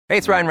Hey,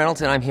 it's Ryan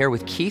Reynolds, and I'm here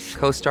with Keith,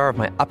 co-star of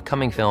my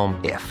upcoming film,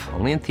 If,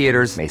 only in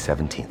theaters May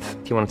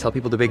 17th. Do you want to tell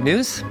people the big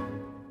news?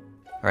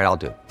 All right, I'll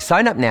do it.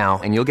 Sign up now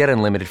and you'll get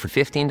unlimited for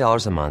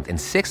 $15 a month and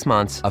 6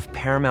 months of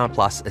Paramount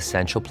Plus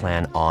Essential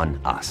Plan on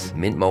us.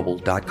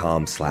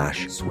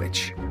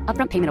 MintMobile.com/switch.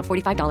 Upfront payment of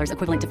 $45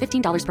 equivalent to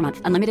 $15 per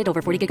month. Unlimited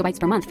over 40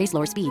 gigabytes per month. Face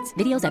lower speeds.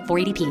 Videos at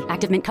 480p.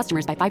 Active Mint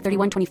customers by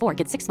 531.24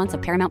 get 6 months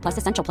of Paramount Plus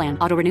Essential Plan.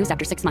 Auto renews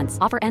after 6 months.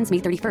 Offer ends May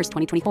 31st,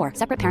 2024.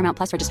 Separate Paramount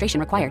Plus registration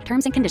required.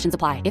 Terms and conditions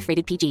apply if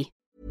rated PG.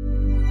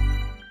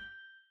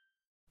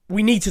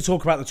 We need to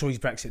talk about the Tories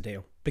Brexit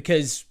deal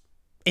because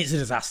it's a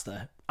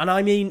disaster. And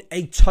I mean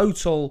a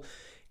total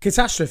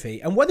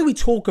catastrophe. And whether we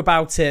talk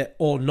about it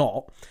or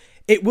not,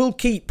 it will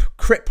keep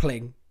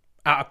crippling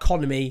our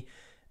economy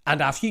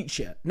and our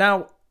future.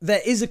 Now,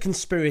 there is a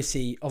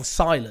conspiracy of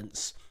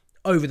silence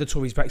over the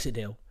Tories Brexit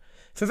deal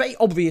for very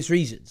obvious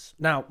reasons.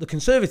 Now, the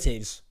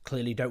Conservatives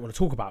clearly don't want to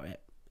talk about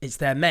it. It's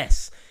their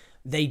mess.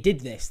 They did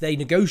this. They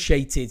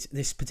negotiated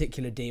this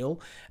particular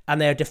deal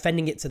and they are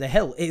defending it to the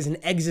hill. It is an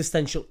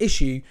existential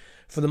issue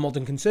for the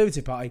modern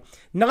Conservative Party.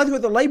 Neither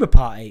with the Labour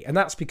Party, and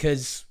that's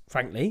because,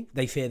 frankly,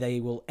 they fear they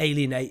will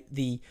alienate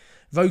the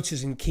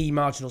voters in key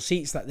marginal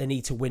seats that they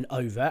need to win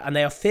over, and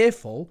they are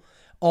fearful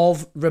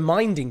of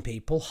reminding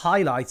people,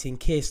 highlighting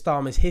Keir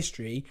Starmer's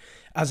history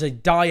as a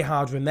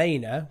die-hard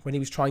Remainer when he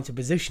was trying to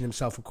position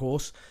himself, of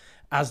course,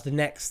 as the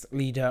next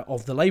leader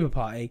of the Labour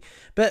Party.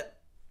 But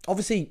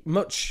obviously,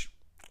 much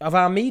of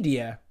our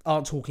media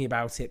aren't talking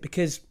about it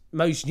because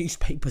most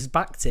newspapers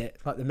backed it,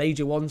 like the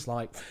major ones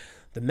like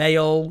the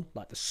Mail,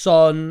 like the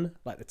Sun,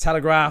 like the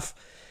Telegraph.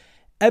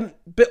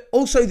 But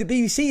also the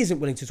BBC isn't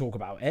willing to talk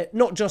about it,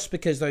 not just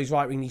because those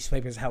right-wing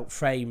newspapers help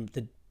frame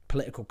the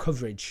political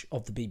coverage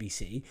of the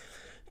BBC,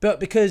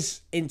 but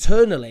because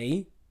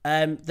internally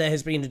there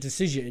has been a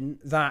decision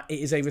that it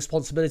is a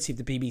responsibility of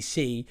the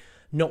BBC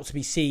not to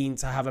be seen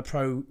to have a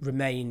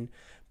pro-Remain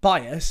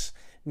bias.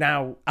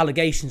 Now,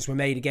 allegations were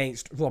made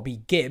against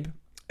Robbie Gibb,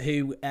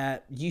 who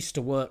used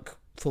to work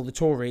for the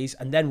Tories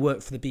and then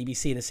worked for the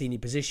BBC in a senior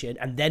position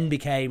and then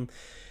became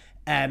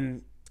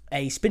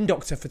a spin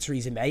doctor for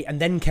Theresa May and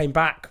then came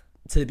back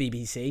to the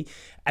BBC.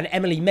 And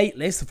Emily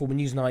Maitlis, the former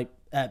Newsnight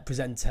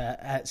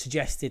presenter,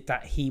 suggested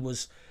that he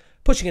was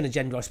pushing an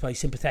agenda, I suppose,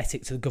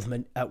 sympathetic to the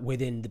government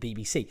within the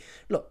BBC.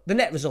 Look, the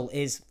net result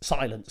is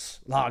silence,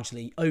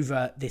 largely,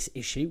 over this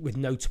issue, with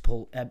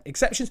notable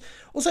exceptions.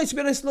 Also, to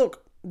be honest,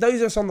 look,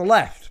 those of us on the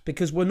left,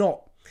 because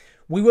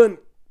we weren't,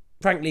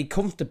 frankly,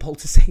 comfortable,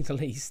 to say the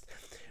least,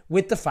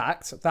 with the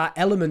fact that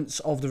elements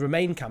of the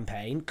Remain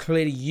campaign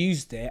clearly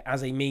used it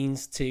as a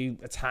means to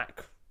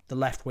attack the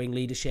left-wing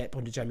leadership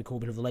under Jeremy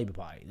Corbyn of the Labour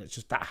Party.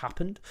 That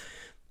happened.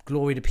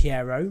 Gloria De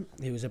Piero,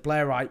 who was a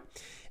Blairite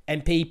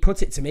MP,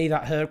 put it to me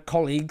that her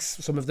colleagues,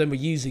 some of them were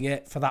using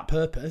it for that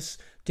purpose.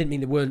 Didn't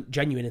mean they weren't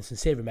genuine and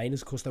sincere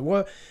Remainers, of course they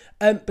were,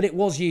 but it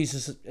was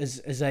used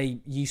as a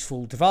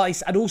useful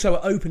device, and also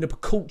it opened up a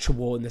culture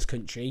war in this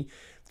country,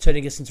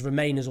 turning us into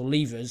Remainers or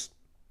Leavers,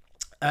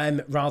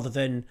 rather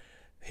than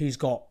who's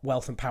got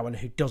wealth and power and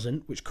who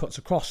doesn't, which cuts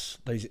across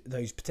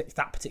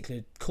that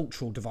particular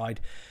cultural divide,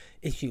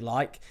 if you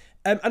like.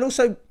 And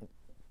also,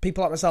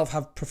 people like myself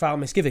have profound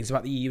misgivings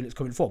about the EU and its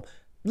coming form.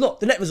 Look,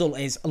 the net result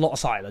is a lot of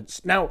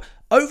silence. Now,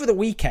 over the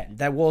weekend,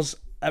 there was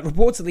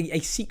reportedly a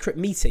secret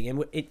meeting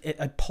in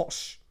a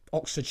posh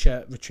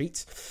Oxfordshire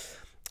retreat,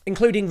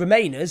 including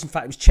Remainers. In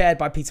fact, it was chaired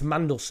by Peter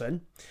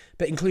Mandelson,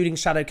 but including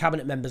shadow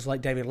cabinet members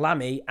like David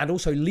Lammy, and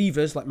also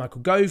Leavers like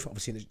Michael Gove,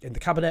 obviously in the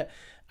cabinet,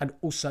 and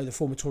also the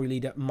former Tory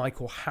leader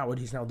Michael Howard,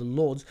 who's now the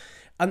Lords.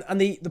 And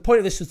the point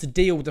of this was to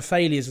deal with the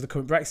failures of the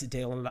current Brexit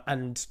deal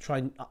and try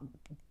and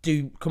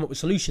come up with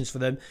solutions for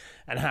them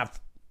and have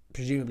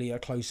presumably a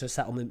closer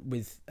settlement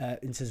with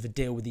in terms of a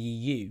deal with the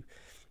EU.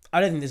 I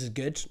don't think this is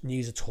good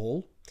news at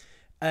all.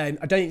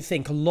 I don't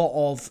think a lot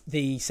of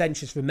the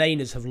centrist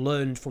Remainers have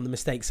learned from the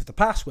mistakes of the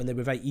past when they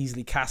were very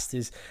easily cast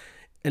as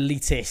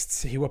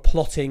elitists who were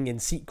plotting in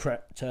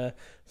secret to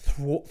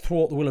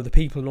thwart the will of the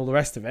people and all the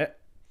rest of it.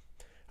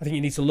 I think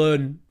you need to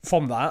learn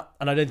from that,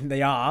 and I don't think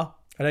they are.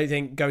 I don't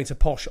think going to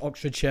posh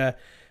Oxfordshire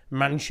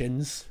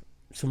mansions,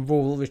 some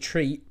rural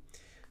retreat,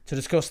 to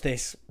discuss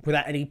this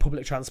without any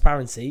public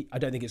transparency, I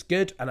don't think it's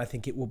good, and I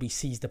think it will be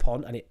seized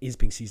upon, and it is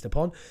being seized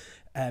upon,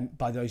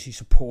 by those who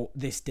support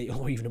this deal,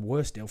 or even a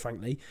worse deal,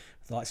 frankly.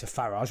 The likes of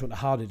Farage want a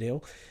harder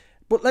deal.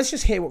 But let's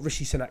just hear what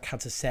Rishi Sunak had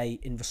to say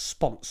in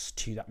response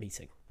to that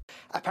meeting.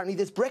 Apparently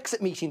this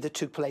Brexit meeting that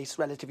took place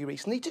relatively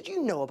recently, did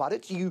you know about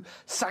it? Do you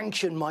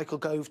sanction Michael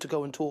Gove to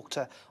go and talk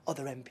to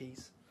other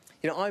MPs?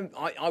 You know,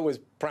 I was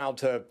proud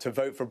to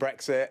vote for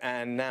Brexit,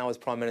 and now as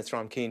Prime Minister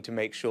I'm keen to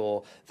make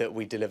sure that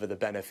we deliver the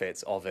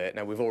benefits of it.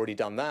 Now, we've already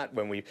done that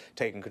when we've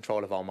taken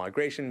control of our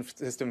migration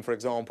system, for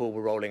example.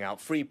 We're rolling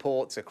out free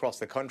ports across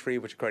the country,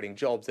 which are creating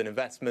jobs and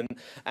investment.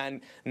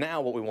 And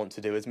now what we want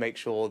to do is make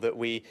sure that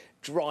we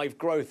drive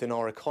growth in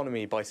our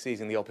economy by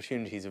seizing the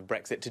opportunities of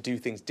Brexit to do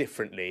things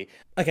differently.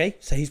 Okay,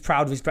 so he's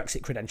proud of his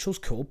Brexit credentials,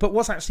 cool. But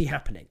what's actually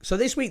happening? So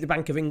this week, a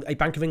Bank of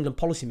England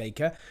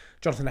policymaker,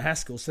 Jonathan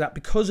Haskell, said that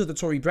because of the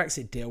Tory Brexit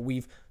Brexit deal,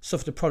 we've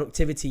suffered a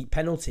productivity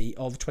penalty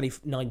of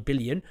 29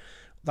 billion.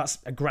 That's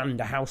a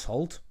grand a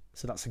household.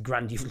 So that's a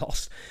grand you've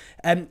lost.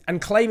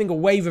 And claiming a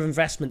wave of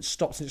investment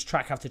stopped in its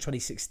track after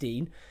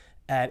 2016,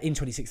 in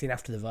 2016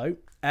 after the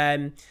vote,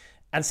 and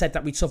said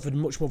that we'd suffered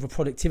much more of a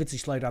productivity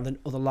slowdown than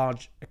other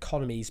large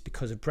economies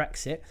because of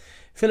Brexit.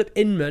 Philip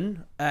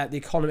Inman,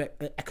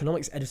 the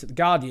economics editor at The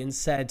Guardian,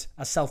 said,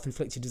 as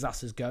self-inflicted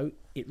disasters go,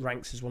 it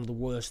ranks as one of the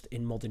worst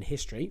in modern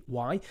history.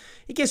 Why?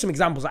 He gives some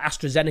examples of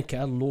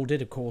AstraZeneca,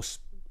 lauded, of course,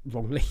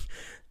 wrongly.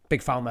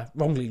 Big Pharma,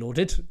 wrongly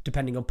lauded,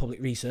 depending on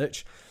public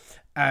research.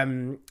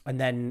 And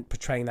then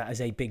portraying that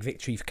as a big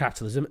victory for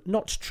capitalism.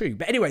 Not true.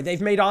 But anyway,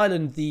 they've made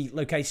Ireland the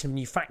location of a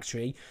new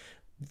factory.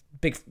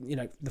 The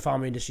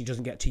pharma industry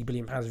doesn't get £2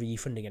 billion of EU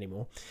funding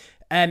anymore.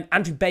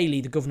 Andrew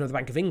Bailey, the governor of the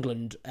Bank of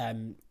England,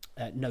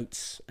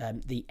 notes,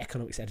 the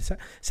economics editor,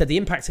 said the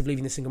impact of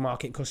leaving the single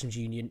market and customs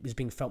union is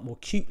being felt more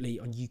acutely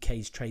on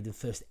UK's trade than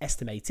first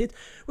estimated.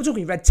 We're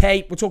talking red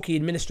tape, we're talking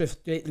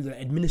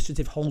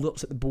administrative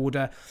hold-ups at the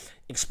border,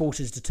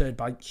 exporters deterred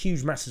by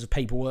huge masses of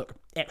paperwork,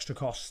 extra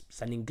costs,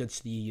 sending goods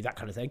to the EU, that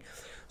kind of thing.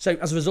 So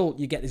as a result,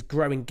 you get this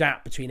growing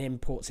gap between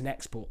imports and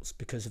exports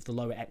because of the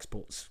lower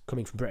exports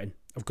coming from Britain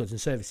of goods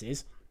and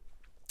services.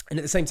 And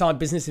at the same time,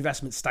 business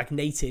investment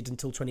stagnated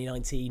until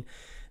 2019,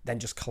 then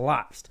just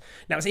collapsed.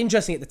 Now, it's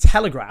interesting, at The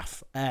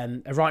Telegraph,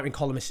 a right-wing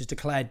columnist has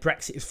declared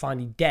Brexit is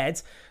finally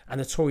dead and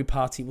the Tory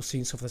party will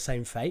soon suffer the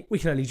same fate. We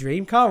can only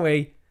dream, can't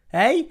we?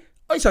 Hey?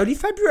 Oh, it's only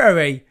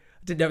February.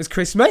 I didn't know it was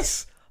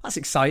Christmas. That's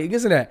exciting,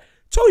 isn't it?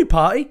 Tory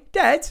party,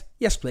 dead?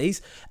 Yes,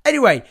 please.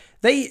 Anyway,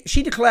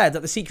 she declared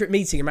that the secret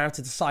meeting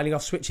amounted to signing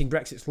off switching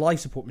Brexit's life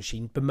support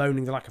machine,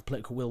 bemoaning the lack of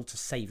political will to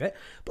save it.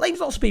 Blames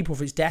lots of people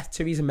for its death.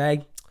 Theresa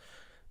May.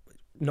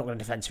 Not going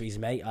to defend Theresa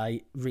May.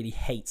 I really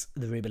hate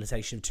the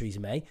rehabilitation of Theresa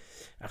May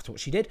after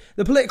what she did.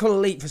 The political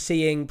elite for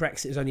seeing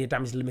Brexit as only a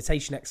damage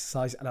limitation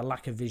exercise and a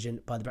lack of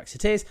vision by the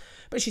Brexiteers.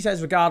 But she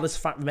says, regardless, the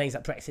fact remains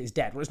that Brexit is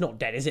dead. Well, it's not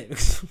dead, is it?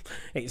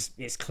 Because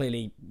it's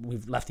clearly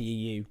we've left the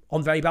EU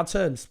on very bad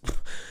terms.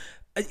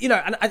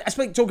 And I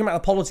suppose talking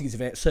about the politics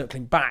of it,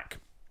 circling back,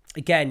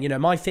 again,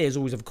 my fear is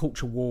always of a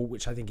culture war,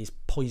 which I think is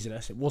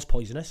poisonous. It was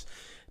poisonous.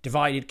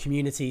 Divided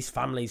communities,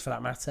 families for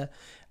that matter,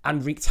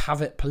 and wreaked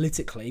havoc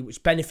politically,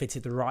 which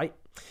benefited the right.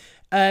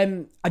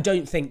 I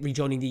don't think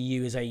rejoining the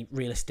EU is a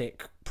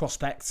realistic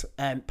prospect,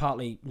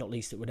 partly, not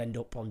least, it would end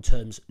up on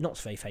terms not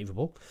very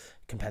favourable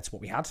compared to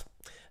what we had,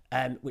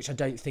 which I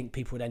don't think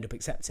people would end up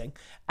accepting.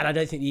 And I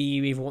don't think the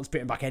EU even wants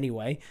Britain back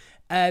anyway.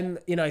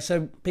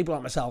 So people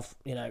like myself,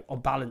 on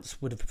balance,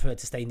 would have preferred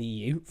to stay in the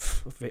EU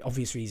for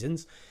obvious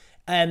reasons,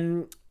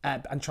 and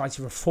try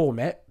to reform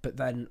it, but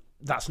then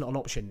that's not an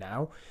option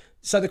now.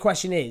 So the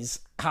question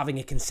is having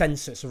a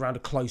consensus around a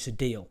closer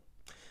deal,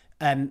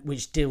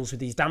 which deals with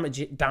these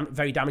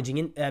very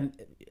damaging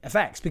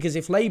effects. Because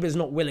if Labour's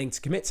not willing to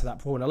commit to that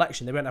before an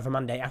election, they won't have a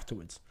mandate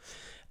afterwards.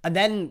 And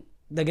then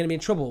they're going to be in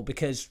trouble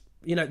because,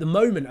 at the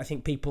moment, I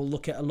think people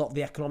look at a lot of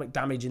the economic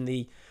damage in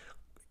the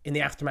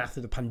aftermath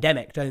of the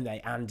pandemic, don't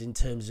they? And in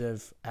terms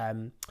of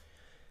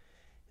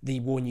the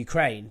war in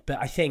Ukraine.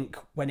 But I think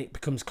when it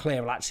becomes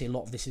clear, well, actually, a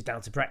lot of this is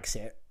down to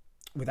Brexit,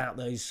 without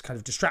those kind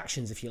of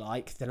distractions, if you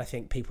like, then I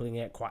think people are going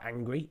to get quite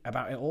angry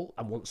about it all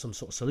and want some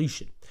sort of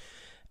solution.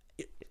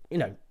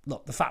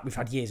 Look, the fact we've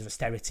had years of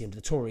austerity under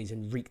the Tories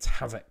and wreaked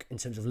havoc in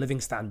terms of living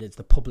standards,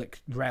 the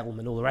public realm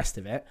and all the rest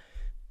of it,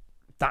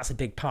 that's a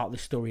big part of the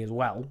story as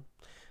well.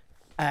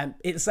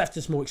 It's left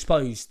us more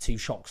exposed to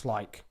shocks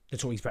like the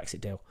Tories'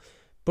 Brexit deal.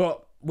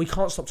 But we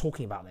can't stop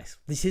talking about this.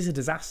 This is a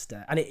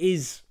disaster, and it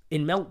is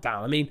in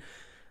meltdown. I mean,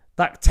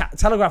 that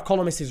Telegraph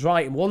columnist is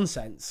right in one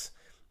sense,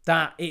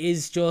 that it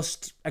is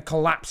just a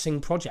collapsing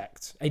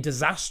project, a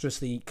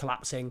disastrously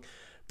collapsing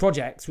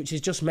project, which is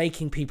just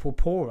making people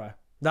poorer.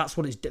 That's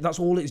all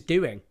it's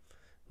doing.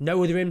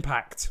 No other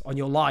impact on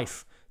your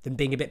life than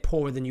being a bit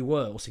poorer than you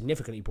were, or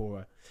significantly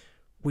poorer.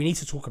 We need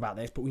to talk about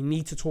this, but we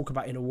need to talk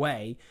about it in a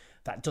way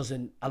that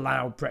doesn't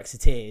allow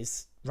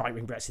Brexiteers,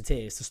 right-wing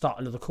Brexiteers, to start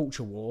another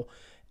culture war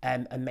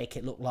and make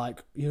it look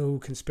like,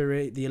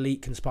 the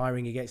elite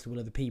conspiring against the will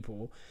of the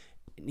people.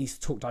 It needs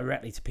to talk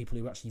directly to people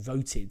who actually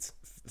voted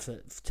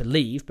to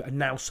leave, but are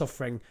now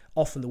suffering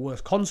often the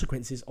worst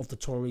consequences of the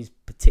Tories'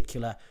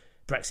 particular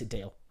Brexit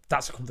deal.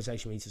 That's a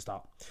conversation we need to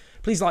start.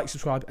 Please like,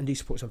 subscribe, and do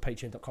support us on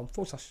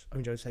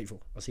patreon.com/I'm Jones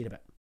Hateful. I'll see you in a bit.